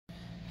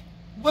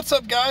What's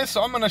up, guys?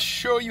 So I'm going to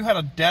show you how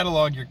to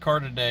datalog your car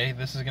today.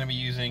 This is going to be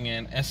using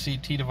an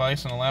SCT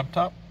device on a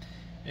laptop.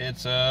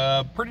 It's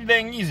pretty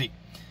dang easy.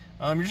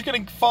 You're just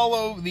going to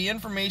follow the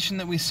information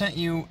that we sent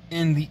you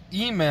in the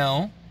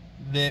email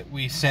that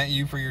we sent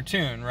you for your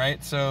tune,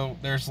 right? So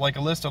there's like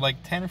a list of like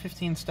 10 or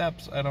 15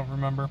 steps, I don't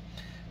remember,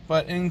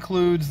 but it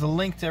includes the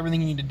link to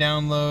everything you need to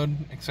download,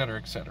 etc.,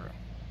 etc.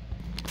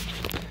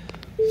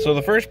 So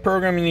the first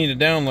program you need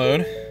to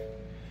download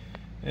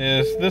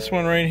is this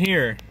one right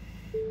here,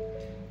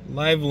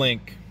 Live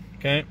Link.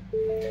 Okay,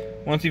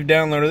 once you've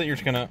downloaded it, you're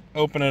just gonna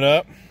open it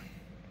up.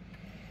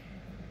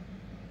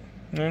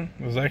 It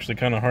was actually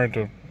kind of hard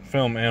to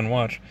film and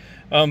watch.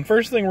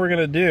 First thing we're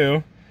gonna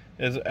do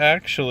is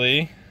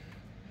we're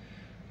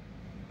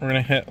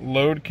gonna hit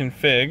load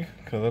config,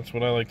 because that's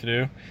what I like to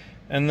do,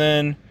 and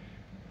then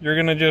you're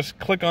gonna just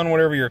click on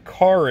whatever your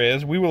car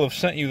is. We will have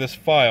sent you this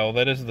file.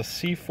 That is the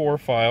C4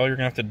 file. You're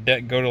gonna have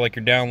to go to like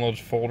your downloads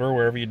folder,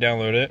 wherever you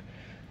download it.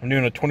 I'm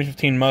doing a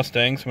 2015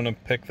 Mustang, so I'm gonna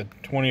pick the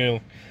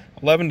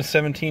 2011 to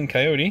 17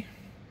 Coyote.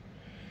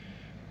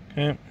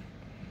 Okay,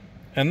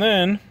 and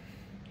then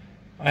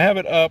I have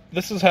it up.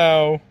 This is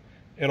how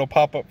it'll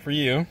pop up for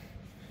you.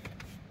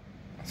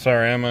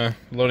 Sorry, I'm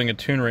loading a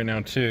tune right now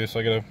too, so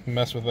I gotta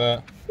mess with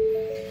that.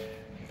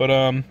 But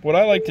what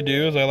I like to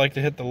do is I like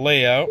to hit the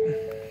layout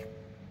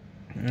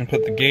and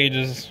put the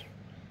gauges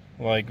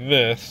like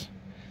this,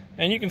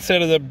 and you can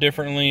set it up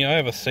differently. I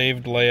have a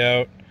saved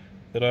layout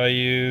that I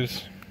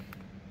use,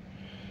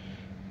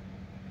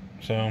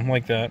 so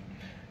like that.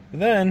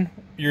 Then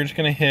you're just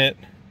gonna hit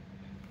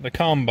the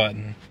COM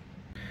button.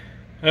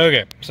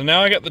 Okay, so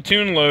now I got the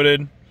tune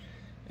loaded,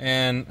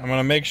 and I'm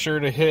gonna make sure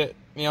to hit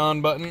the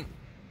on button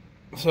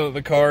so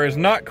the car is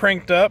not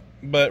cranked up,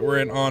 but we're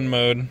in on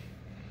mode.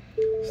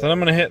 So then I'm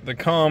gonna hit the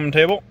COM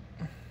table.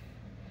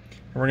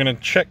 We're going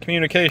to check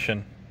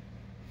communication.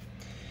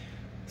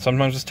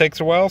 Sometimes this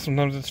takes a while,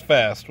 sometimes it's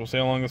fast. We'll see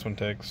how long this one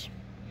takes.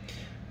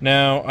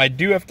 Now, I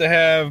do have to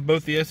have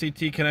both the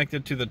SCT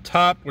connected to the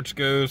top, which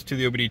goes to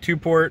the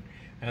OBD2 port,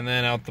 and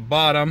then out the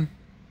bottom,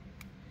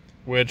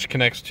 which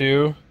connects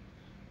to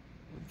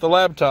the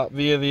laptop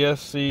via the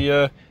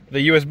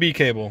USB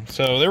cable.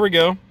 So there we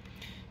go.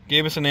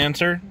 Gave us an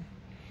answer.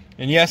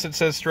 And yes, it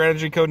says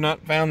strategy code not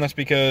found. That's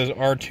because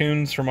our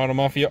tunes from Auto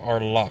Mafia are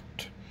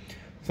locked.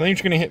 So then you're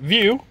just going to hit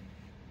view.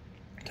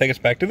 Take us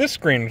back to this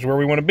screen, which is where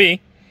we want to be,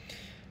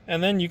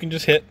 and then you can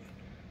just hit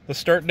the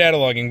start data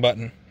logging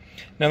button.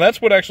 Now that's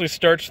what actually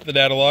starts the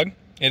data log.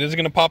 It is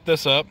going to pop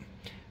this up.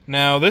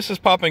 Now this is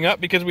popping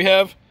up because we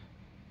have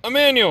a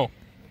manual.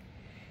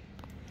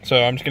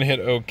 So I'm just going to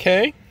hit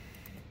OK,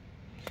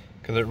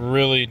 because it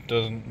really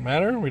doesn't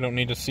matter. We don't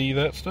need to see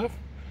that stuff.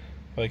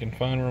 If I can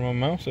find where my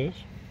mouse is.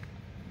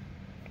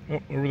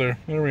 Oh, over there.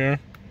 There we are.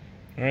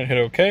 Alright, hit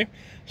OK.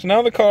 So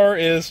now the car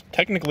is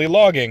technically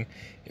logging.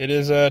 It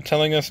is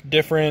telling us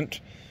different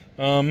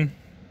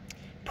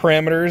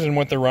parameters and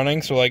what they're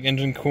running. So like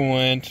engine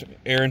coolant,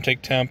 air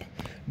intake temp,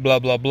 blah,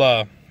 blah,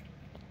 blah.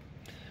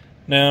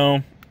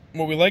 Now,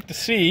 what we like to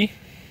see,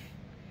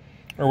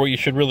 or what you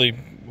should really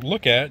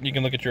look at, you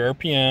can look at your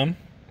RPM.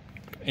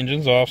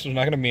 Engine's off, so there's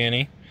not going to be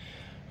any.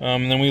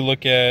 And then we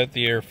look at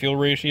the air-fuel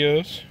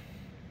ratios.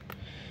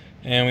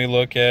 And we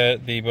look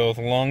at the both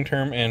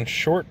long-term and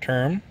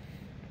short-term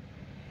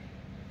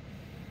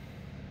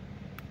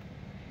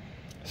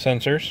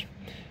sensors,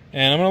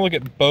 and I'm going to look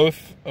at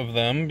both of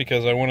them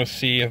because I want to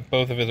see if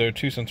both of his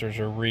O2 sensors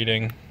are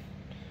reading.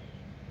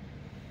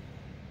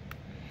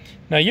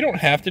 Now you don't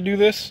have to do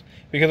this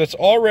because it's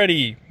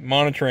already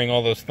monitoring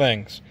all those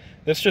things.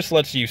 This just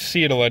lets you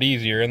see it a lot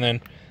easier. And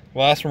then the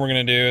last one we're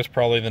going to do is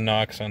probably the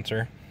NOx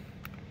sensor.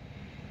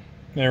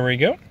 There we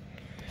go.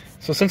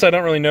 So since I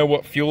don't really know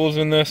what fuel is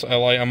in this,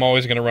 I'm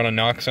always going to run a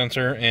NOx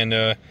sensor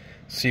and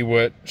see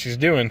what she's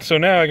doing. So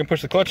now I can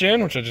push the clutch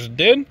in, which I just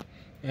did,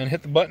 and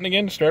hit the button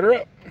again to start her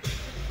up.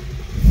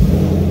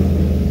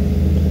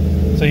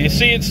 So you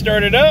see it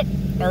started up,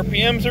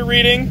 RPMs are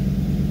reading,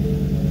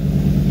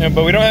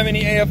 but we don't have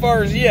any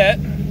AFRs yet.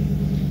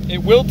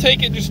 It will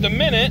take it just a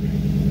minute,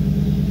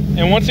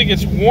 and once it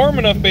gets warm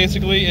enough,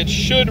 basically, it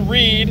should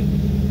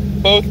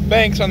read both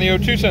banks on the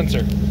O2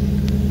 sensor.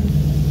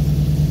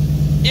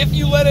 If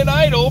you let it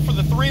idle for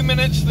the 3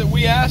 minutes that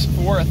we asked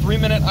for, a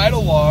 3-minute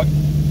idle log,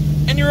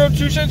 and your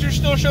O2 sensors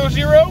still show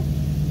 0,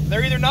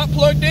 they're either not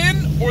plugged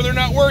in or they're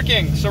not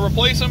working. So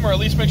replace them, or at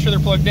least make sure they're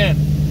plugged in.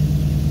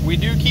 We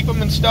do keep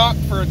them in stock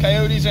for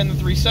Coyotes and the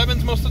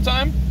 3.7s most of the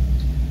time.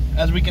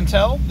 As we can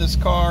tell, this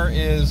car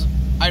is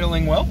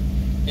idling well.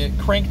 It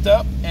cranked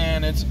up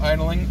and it's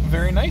idling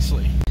very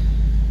nicely.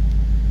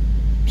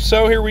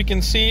 So here we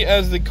can see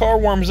as the car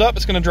warms up,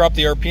 it's going to drop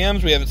the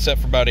RPMs. We have it set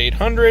for about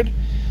 800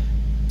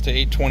 to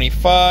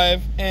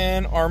 825,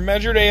 and our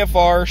measured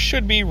AFR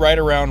should be right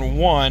around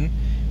 1,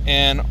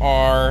 and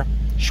our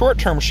short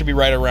term should be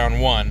right around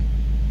 1.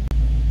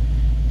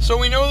 So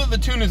we know that the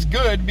tune is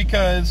good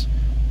because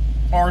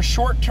our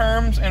short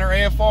terms and our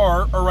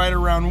AFR are right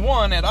around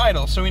 1 at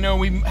idle, so we know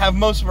we have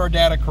most of our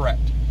data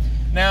correct.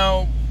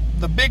 Now,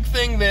 the big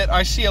thing that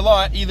I see a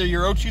lot, either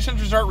your O2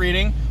 sensors aren't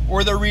reading,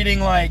 or they're reading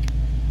like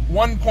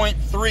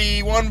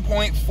 1.3,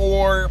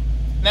 1.4.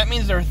 That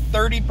means they're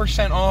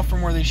 30% off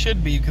from where they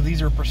should be, because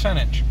these are a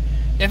percentage.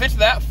 If it's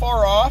that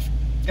far off,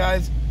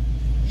 guys,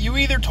 you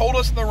either told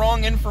us the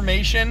wrong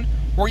information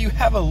or you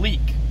have a leak.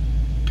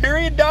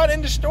 Period, dot,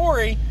 end of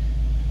story.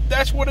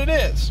 That's what it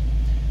is.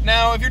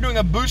 Now, if you're doing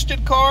a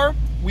boosted car,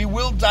 we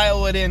will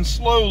dial it in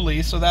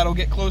slowly, so that'll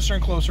get closer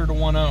and closer to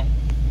 1.0.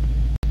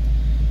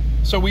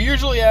 So we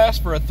usually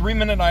ask for a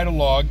 3-minute idle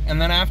log, and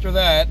then after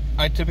that,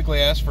 I typically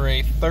ask for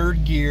a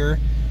third gear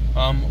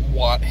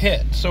watt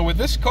hit. So with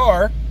this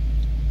car,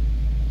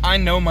 I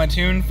know my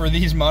tune for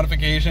these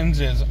modifications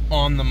is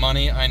on the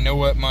money. I know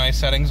what my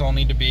settings all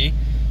need to be.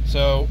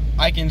 So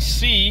I can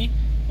see,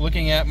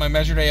 looking at my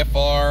measured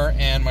AFR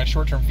and my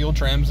short-term fuel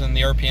trims and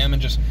the RPM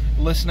and just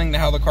listening to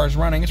how the car's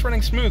running, it's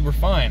running smooth, we're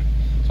fine.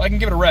 So I can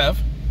give it a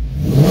rev.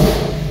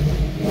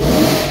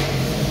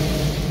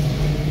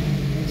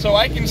 So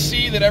I can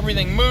see that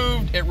everything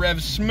moved, it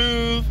revs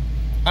smooth.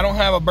 I don't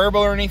have a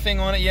burble or anything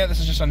on it yet. This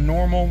is just a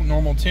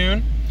normal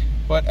tune.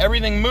 But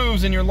everything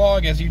moves in your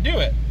log as you do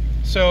it.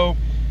 So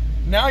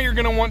now you're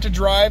going to want to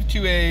drive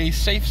to a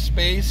safe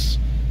space,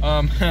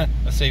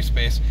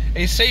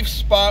 a safe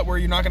spot where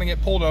you're not going to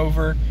get pulled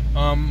over,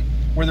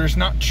 where there's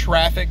not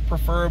traffic,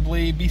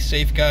 preferably. Be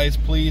safe, guys,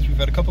 please. We've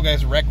had a couple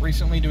guys wreck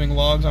recently doing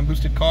logs on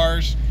boosted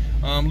cars,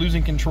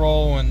 losing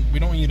control, and we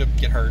don't want you to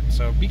get hurt,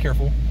 so be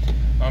careful.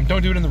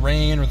 Don't do it in the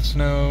rain or the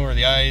snow or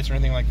the ice or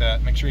anything like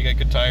that. Make sure you got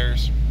good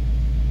tires.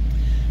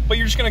 But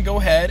you're just going to go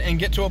ahead and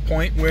get to a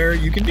point where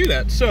you can do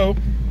that. So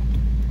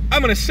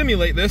I'm going to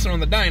simulate this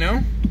on the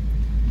dyno.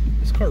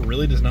 This car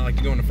really does not like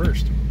to go into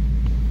first.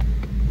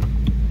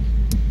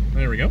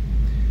 There we go.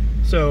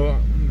 So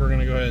we're going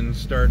to go ahead and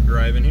start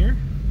driving here.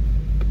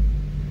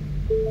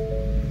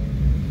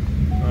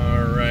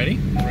 Alrighty,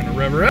 we're going to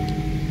rev her up.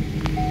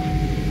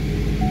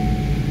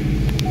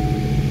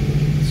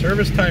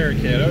 Service tire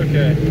kit,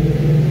 okay.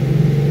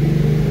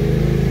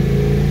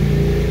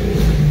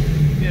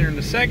 Get her in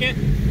a second.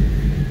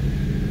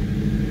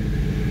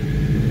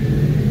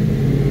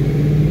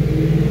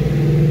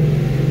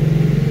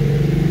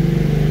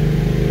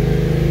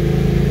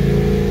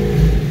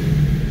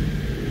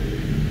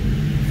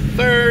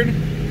 Third.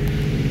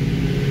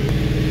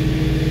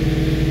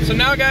 So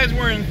now, guys,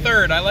 we're in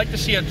third. I like to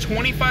see a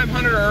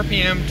 2,500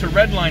 RPM to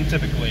redline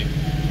typically.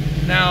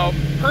 Now,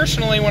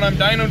 personally, when I'm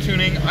dyno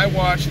tuning, I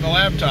watch the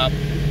laptop.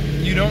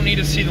 You don't need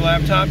to see the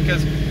laptop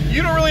because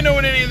you don't really know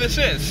what any of this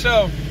is.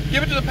 So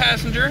give it to the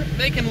passenger.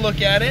 They can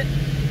look at it.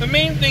 The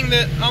main thing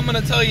that I'm going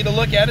to tell you to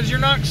look at is your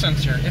knock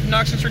sensor. If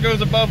knock sensor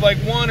goes above like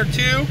 1 or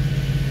 2,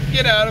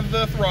 get out of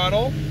the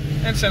throttle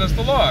and send us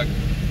the log.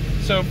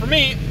 So for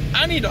me,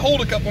 I need to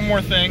hold a couple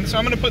more things, so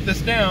I'm going to put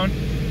this down.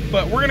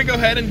 But we're going to go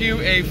ahead and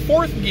do a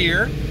 4th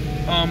gear,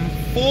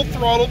 full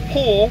throttle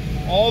pull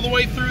all the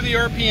way through the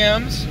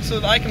RPMs so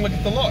that I can look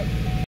at the log.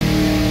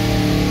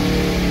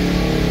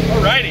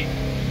 Alrighty.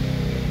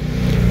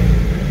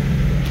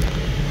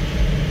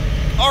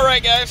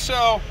 Alright, guys,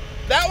 so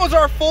that was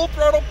our full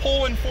throttle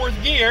pull in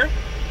 4th gear.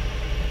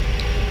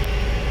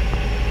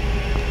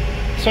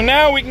 So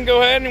now we can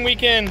go ahead and we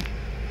can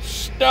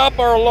stop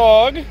our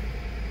log.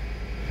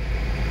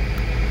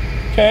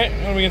 Okay,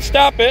 and we can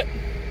stop it.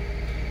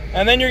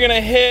 And then you're going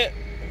to hit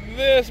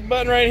this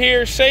button right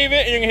here, save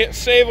it, and you're going to hit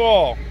save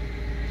all.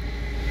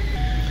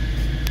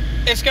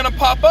 It's going to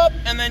pop up,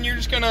 and then you're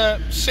just going to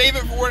save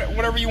it for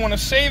whatever you want to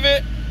save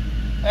it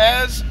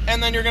as,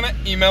 and then you're going to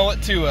email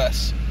it to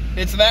us.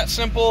 It's that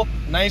simple,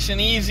 nice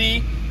and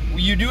easy.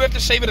 You do have to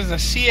save it as a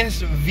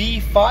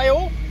CSV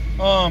file,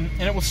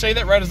 and it will say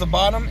that right as the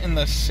bottom in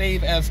the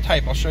save as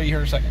type. I'll show you here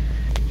in a second.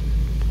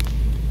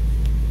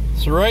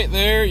 So right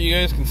there, you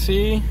guys can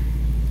see,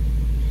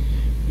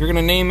 you're going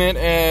to name it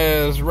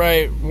as,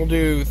 we'll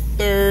do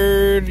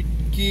 3rd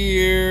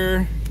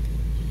gear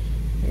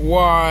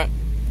watt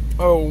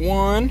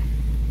 01.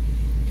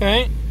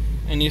 Okay,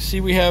 and you see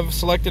we have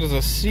selected as a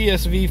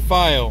CSV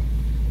file.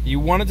 You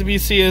want it to be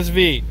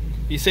CSV.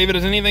 If you save it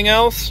as anything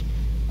else,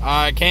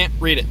 I can't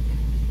read it.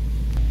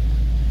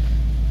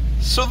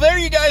 So there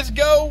you guys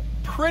go.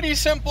 Pretty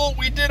simple.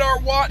 We did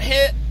our watt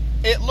hit.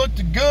 It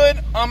looked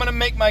good. I'm going to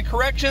make my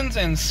corrections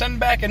and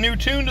send back a new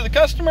tune to the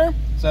customer.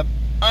 So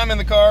I'm in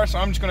the car, so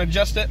I'm just going to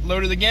adjust it,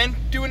 load it again,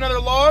 do another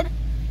log,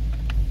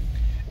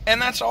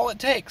 and that's all it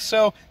takes.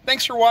 So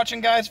thanks for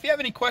watching, guys. If you have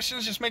any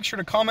questions, just make sure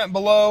to comment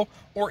below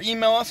or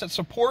email us at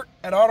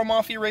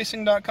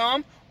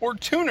support@automafiaracing.com or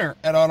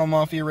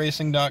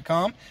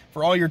tuner@automafiaracing.com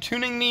for all your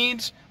tuning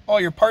needs,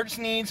 all your parts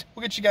needs.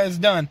 We'll get you guys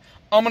done.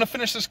 I'm going to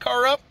finish this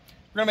car up.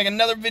 We're going to make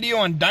another video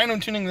on dyno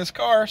tuning this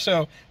car,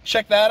 so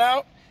check that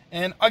out.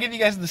 And I'll give you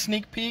guys the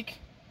sneak peek.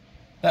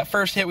 That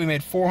first hit, we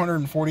made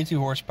 442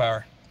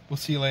 horsepower. We'll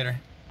see you later.